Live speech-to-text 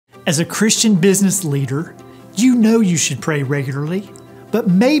As a Christian business leader, you know you should pray regularly, but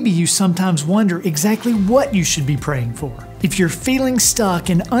maybe you sometimes wonder exactly what you should be praying for. If you're feeling stuck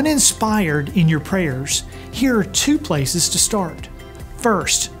and uninspired in your prayers, here are 2 places to start.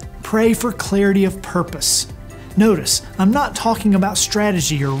 First, pray for clarity of purpose. Notice, I'm not talking about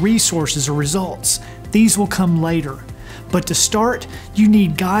strategy or resources or results. These will come later. But to start, you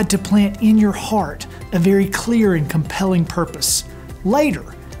need God to plant in your heart a very clear and compelling purpose. Later,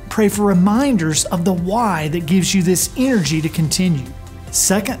 pray for reminders of the why that gives you this energy to continue.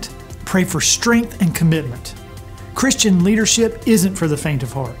 Second, pray for strength and commitment. Christian leadership isn't for the faint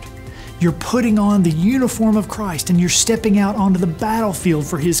of heart. You're putting on the uniform of Christ and you're stepping out onto the battlefield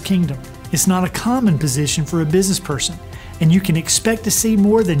for His kingdom. It's not a common position for a business person, and you can expect to see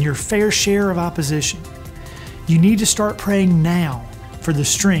more than your fair share of opposition. You need to start praying now for the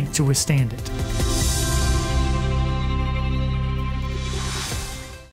strength to withstand it.